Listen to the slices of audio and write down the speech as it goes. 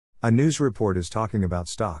A news report is talking about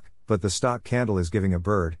stock, but the stock candle is giving a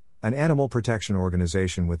bird, an animal protection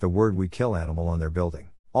organization with the word "We Kill Animal" on their building.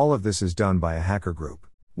 All of this is done by a hacker group.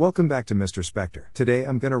 Welcome back to Mr. Spectre. Today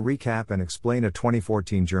I'm gonna recap and explain a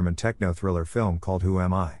 2014 German techno-thriller film called Who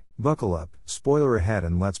Am I? Buckle up, spoiler ahead,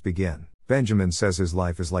 and let's begin. Benjamin says his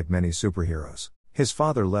life is like many superheroes. His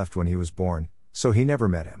father left when he was born, so he never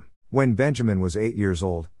met him. When Benjamin was 8 years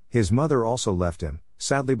old, his mother also left him,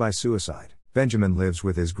 sadly by suicide. Benjamin lives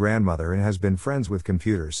with his grandmother and has been friends with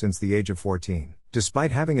computers since the age of 14.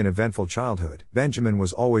 Despite having an eventful childhood, Benjamin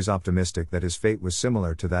was always optimistic that his fate was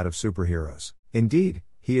similar to that of superheroes. Indeed,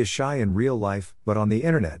 he is shy in real life, but on the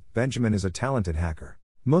internet, Benjamin is a talented hacker.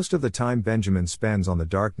 Most of the time Benjamin spends on the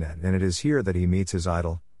darknet, and it is here that he meets his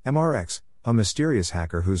idol, MRX, a mysterious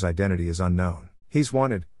hacker whose identity is unknown. He's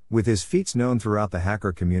wanted. With his feats known throughout the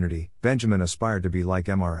hacker community, Benjamin aspired to be like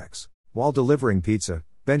MRX. While delivering pizza,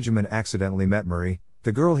 Benjamin accidentally met Marie,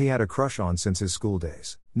 the girl he had a crush on since his school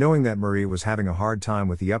days. Knowing that Marie was having a hard time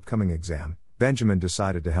with the upcoming exam, Benjamin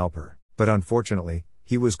decided to help her. But unfortunately,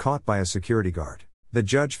 he was caught by a security guard. The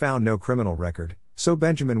judge found no criminal record, so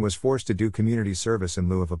Benjamin was forced to do community service in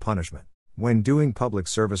lieu of a punishment. When doing public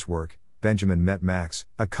service work, Benjamin met Max,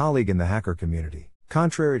 a colleague in the hacker community.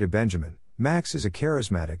 Contrary to Benjamin, Max is a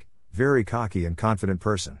charismatic, very cocky and confident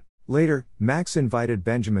person. Later, Max invited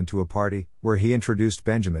Benjamin to a party, where he introduced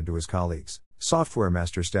Benjamin to his colleagues. Software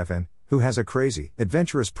master Stefan, who has a crazy,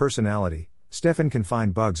 adventurous personality. Stefan can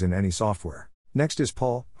find bugs in any software. Next is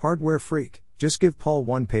Paul, hardware freak. Just give Paul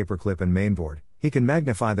one paperclip and mainboard, he can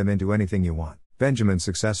magnify them into anything you want. Benjamin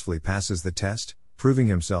successfully passes the test, proving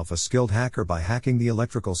himself a skilled hacker by hacking the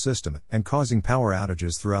electrical system and causing power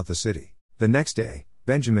outages throughout the city. The next day,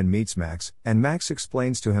 Benjamin meets Max, and Max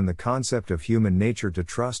explains to him the concept of human nature to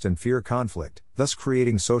trust and fear conflict, thus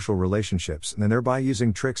creating social relationships and thereby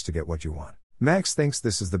using tricks to get what you want. Max thinks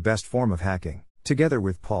this is the best form of hacking. Together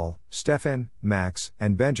with Paul, Stefan, Max,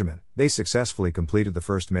 and Benjamin, they successfully completed the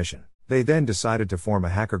first mission. They then decided to form a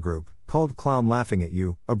hacker group, called Clown Laughing at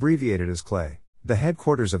You, abbreviated as Clay. The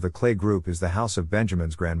headquarters of the Clay group is the house of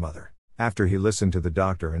Benjamin's grandmother. After he listened to the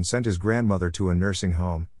doctor and sent his grandmother to a nursing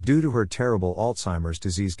home, due to her terrible Alzheimer's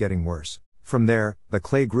disease getting worse. From there, the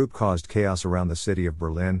Clay group caused chaos around the city of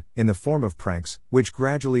Berlin, in the form of pranks, which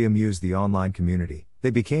gradually amused the online community.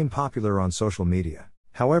 They became popular on social media.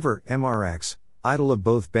 However, MRX, idol of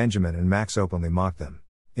both Benjamin and Max, openly mocked them.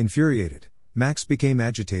 Infuriated, Max became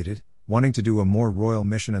agitated, wanting to do a more royal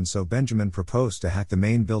mission, and so Benjamin proposed to hack the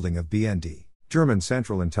main building of BND, German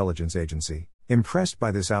Central Intelligence Agency. Impressed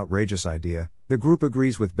by this outrageous idea, the group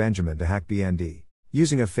agrees with Benjamin to hack BND.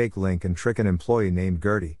 Using a fake link and trick an employee named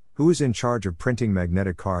Gertie, who is in charge of printing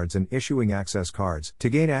magnetic cards and issuing access cards, to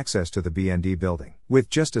gain access to the BND building. With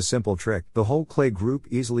just a simple trick, the whole Clay group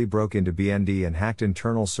easily broke into BND and hacked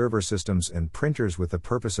internal server systems and printers with the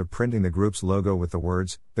purpose of printing the group's logo with the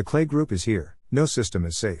words, "The Clay Group is here. No system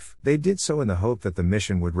is safe." They did so in the hope that the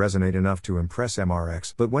mission would resonate enough to impress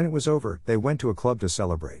MRX, but when it was over, they went to a club to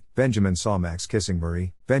celebrate. Benjamin saw Max kissing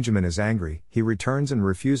Marie. Benjamin is angry, he returns and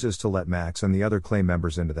refuses to let Max and the other Clay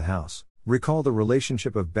members into the house. Recall the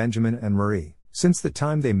relationship of Benjamin and Marie. Since the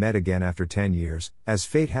time they met again after 10 years, as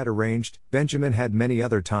fate had arranged, Benjamin had many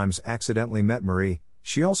other times accidentally met Marie.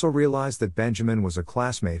 She also realized that Benjamin was a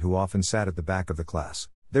classmate who often sat at the back of the class.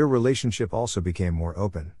 Their relationship also became more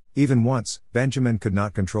open. Even once, Benjamin could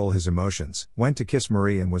not control his emotions, went to kiss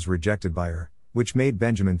Marie and was rejected by her, which made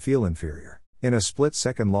Benjamin feel inferior. In a split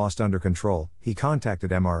second lost under control, he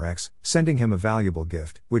contacted MRX, sending him a valuable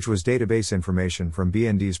gift, which was database information from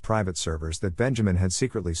BND's private servers that Benjamin had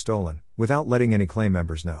secretly stolen, without letting any Clay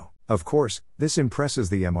members know. Of course, this impresses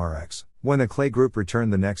the MRX. When the Clay group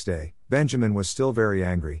returned the next day, Benjamin was still very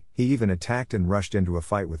angry. He even attacked and rushed into a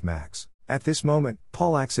fight with Max. At this moment,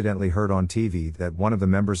 Paul accidentally heard on TV that one of the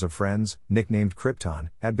members of Friends, nicknamed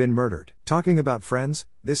Krypton, had been murdered. Talking about Friends,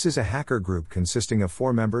 this is a hacker group consisting of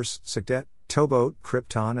 4 members, Sikdet, Towboat,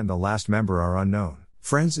 Krypton, and the last member are unknown.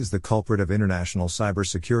 Friends is the culprit of international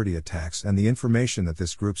cybersecurity attacks, and the information that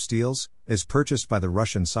this group steals is purchased by the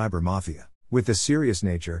Russian cyber mafia. With the serious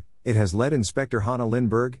nature, it has led Inspector Hanna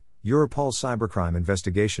Lindberg, Europol's cybercrime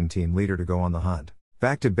investigation team leader, to go on the hunt.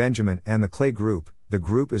 Back to Benjamin and the Clay group. The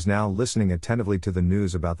group is now listening attentively to the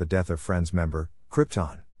news about the death of Friends member,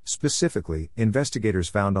 Krypton. Specifically, investigators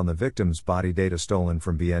found on the victim's body data stolen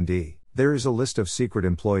from BND. There is a list of secret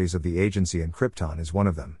employees of the agency and Krypton is one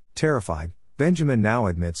of them. Terrified, Benjamin now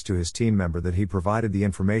admits to his team member that he provided the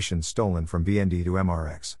information stolen from BND to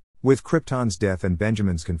MRX. With Krypton's death and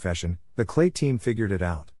Benjamin's confession, the Clay team figured it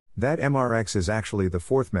out. That MRX is actually the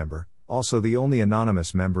 4th member, also the only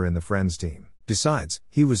anonymous member in the Friends team. Besides,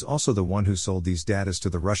 he was also the one who sold these data to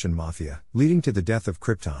the Russian mafia, leading to the death of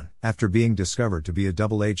Krypton, after being discovered to be a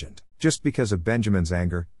double agent. Just because of Benjamin's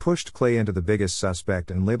anger, pushed Clay into the biggest suspect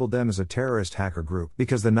and labeled them as a terrorist hacker group,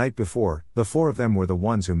 because the night before, the four of them were the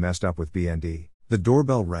ones who messed up with BND. The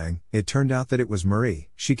doorbell rang. It turned out that it was Marie.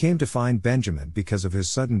 She came to find Benjamin because of his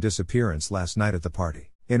sudden disappearance last night at the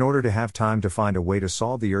party. In order to have time to find a way to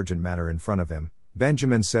solve the urgent matter in front of him,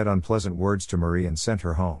 Benjamin said unpleasant words to Marie and sent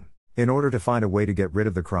her home. In order to find a way to get rid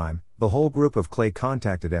of the crime, the whole group of Clay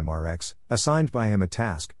contacted MRX, assigned by him a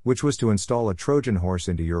task, which was to install a Trojan horse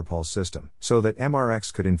into Europol's system, so that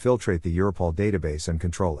MRX could infiltrate the Europol database and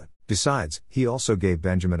control it. Besides, he also gave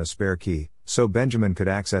Benjamin a spare key, so Benjamin could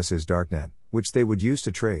access his darknet, which they would use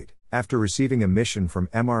to trade. After receiving a mission from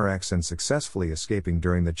MRX and successfully escaping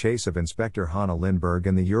during the chase of Inspector Hanna Lindbergh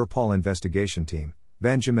and the Europol investigation team,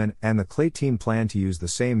 Benjamin and the Clay team planned to use the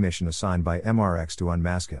same mission assigned by MRX to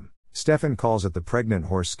unmask him. Stefan calls it the pregnant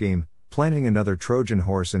horse scheme, planting another Trojan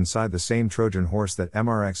horse inside the same Trojan horse that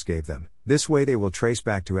MRX gave them. This way they will trace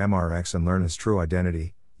back to MRX and learn his true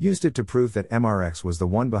identity, used it to prove that MRX was the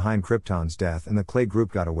one behind Krypton's death and the Clay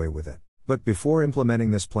group got away with it. But before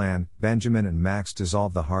implementing this plan, Benjamin and Max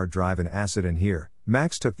dissolved the hard drive in acid, and here,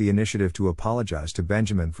 Max took the initiative to apologize to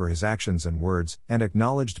Benjamin for his actions and words, and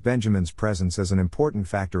acknowledged Benjamin's presence as an important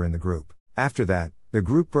factor in the group. After that, the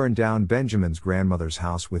group burned down Benjamin's grandmother's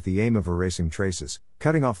house with the aim of erasing traces,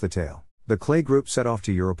 cutting off the tail. The Clay group set off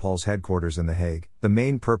to Europol's headquarters in The Hague, the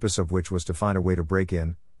main purpose of which was to find a way to break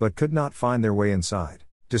in, but could not find their way inside.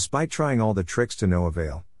 Despite trying all the tricks to no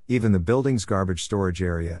avail, even the building's garbage storage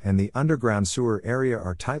area and the underground sewer area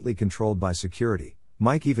are tightly controlled by security.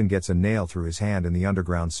 Mike even gets a nail through his hand in the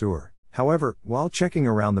underground sewer. However, while checking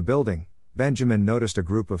around the building, Benjamin noticed a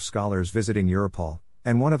group of scholars visiting Europol,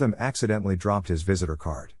 and one of them accidentally dropped his visitor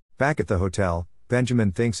card. Back at the hotel,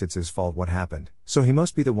 Benjamin thinks it's his fault what happened, so he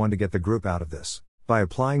must be the one to get the group out of this. By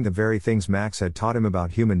applying the very things Max had taught him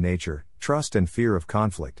about human nature, trust and fear of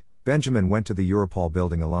conflict, Benjamin went to the Europol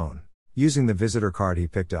building alone. Using the visitor card he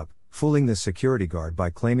picked up, fooling the security guard by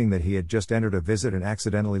claiming that he had just entered a visit and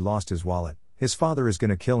accidentally lost his wallet, his father is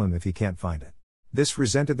gonna kill him if he can't find it. This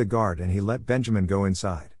resented the guard and he let Benjamin go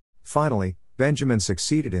inside. Finally, Benjamin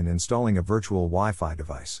succeeded in installing a virtual Wi-Fi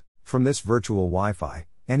device. From this virtual Wi-Fi,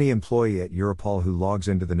 any employee at Europol who logs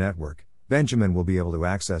into the network, Benjamin will be able to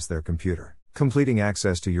access their computer. Completing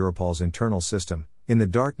access to Europol's internal system, in the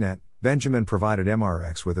darknet, Benjamin provided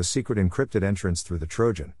MRX with a secret encrypted entrance through the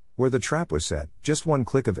Trojan, where the trap was set. Just one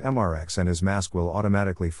click of MRX and his mask will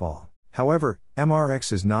automatically fall. However,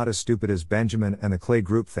 MRX is not as stupid as Benjamin and the Clay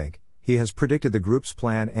group think. He has predicted the group's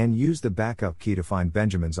plan and used the backup key to find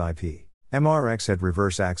Benjamin's IP. MRX had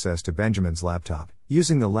reverse access to Benjamin's laptop,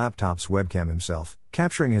 using the laptop's webcam himself,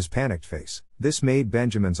 capturing his panicked face. This made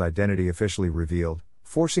Benjamin's identity officially revealed,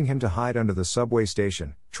 forcing him to hide under the subway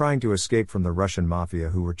station, trying to escape from the Russian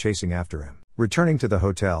mafia who were chasing after him. Returning to the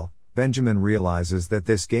hotel, Benjamin realizes that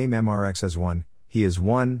this game MRX has won. He is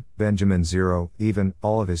 1, Benjamin 0, even,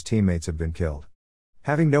 all of his teammates have been killed.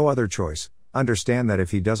 Having no other choice, understand that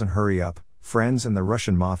if he doesn't hurry up, friends and the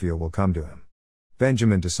Russian mafia will come to him.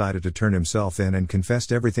 Benjamin decided to turn himself in and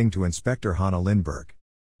confessed everything to Inspector Hanna Lindbergh.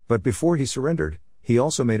 But before he surrendered, he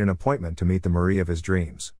also made an appointment to meet the Marie of his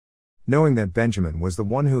dreams. Knowing that Benjamin was the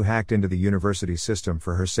one who hacked into the university system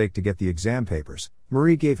for her sake to get the exam papers,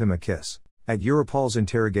 Marie gave him a kiss. At Europol's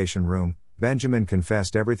interrogation room, Benjamin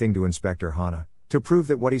confessed everything to Inspector Hanna. To prove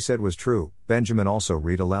that what he said was true, Benjamin also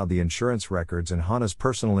read aloud the insurance records and Hanna's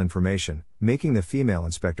personal information, making the female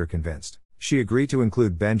inspector convinced. She agreed to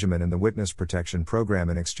include Benjamin in the witness protection program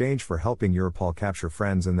in exchange for helping Europol capture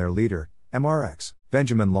friends and their leader, MRX.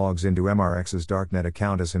 Benjamin logs into MRX's darknet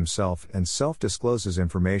account as himself and self-discloses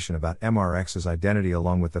information about MRX's identity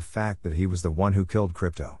along with the fact that he was the one who killed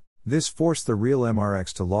Crypto. This forced the real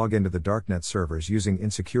MRX to log into the darknet servers using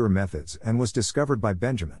insecure methods and was discovered by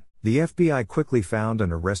Benjamin. The FBI quickly found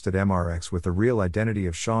and arrested MRX with the real identity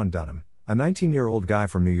of Sean Dunham, a 19-year-old guy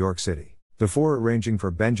from New York City. Before arranging for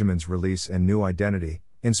Benjamin's release and new identity,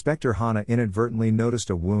 Inspector Hanna inadvertently noticed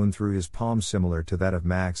a wound through his palm similar to that of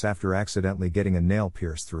Max after accidentally getting a nail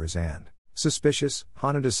pierced through his hand. Suspicious,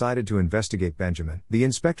 Hanna decided to investigate Benjamin. The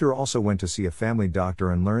inspector also went to see a family doctor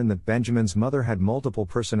and learned that Benjamin's mother had multiple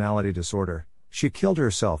personality disorder. She killed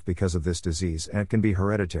herself because of this disease and it can be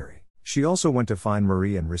hereditary. She also went to find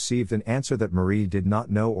Marie and received an answer that Marie did not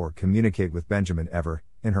know or communicate with Benjamin ever.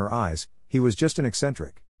 In her eyes, he was just an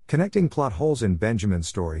eccentric. Connecting plot holes in Benjamin's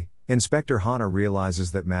story, Inspector Hanna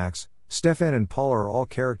realizes that Max, Stefan and Paul are all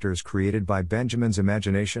characters created by Benjamin's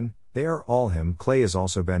imagination. They are all him. Clay is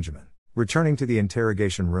also Benjamin. Returning to the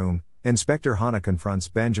interrogation room, Inspector Hana confronts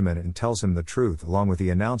Benjamin and tells him the truth along with the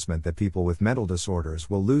announcement that people with mental disorders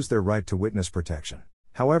will lose their right to witness protection.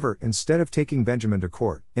 However, instead of taking Benjamin to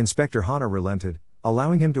court, Inspector Hana relented,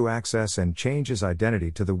 allowing him to access and change his identity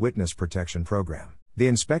to the witness protection program. The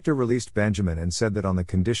inspector released Benjamin and said that on the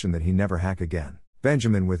condition that he never hack again.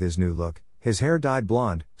 Benjamin, with his new look, his hair dyed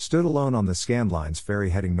blonde, stood alone on the Scandlines ferry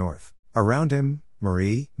heading north. Around him,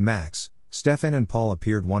 Marie, Max, Stefan and Paul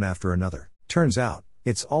appeared one after another. Turns out,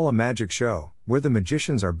 it's all a magic show, where the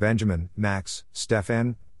magicians are Benjamin, Max,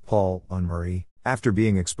 Stefan, Paul, and Marie. After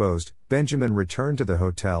being exposed, Benjamin returned to the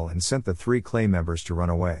hotel and sent the 3 Clay members to run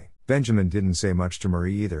away. Benjamin didn't say much to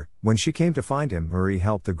Marie either. When she came to find him, Marie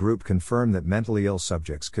helped the group confirm that mentally ill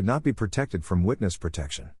subjects could not be protected from witness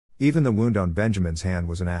protection. Even the wound on Benjamin's hand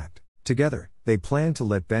was an act. Together, they planned to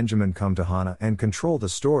let Benjamin come to Hana and control the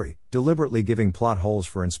story, deliberately giving plot holes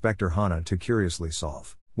for Inspector Hana to curiously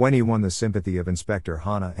solve. When he won the sympathy of Inspector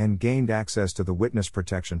Hana and gained access to the witness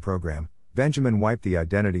protection program, Benjamin wiped the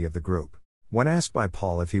identity of the group. When asked by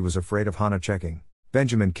Paul if he was afraid of Hana checking,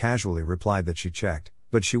 Benjamin casually replied that she checked,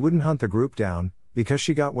 but she wouldn't hunt the group down, because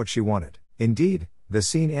she got what she wanted. Indeed, the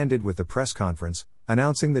scene ended with the press conference,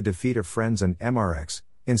 announcing the defeat of Friends and MRX.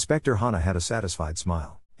 Inspector Hana had a satisfied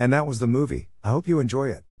smile. And that was the movie. I hope you enjoy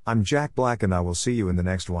it. I'm Jack Black and I will see you in the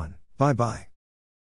next one. Bye bye.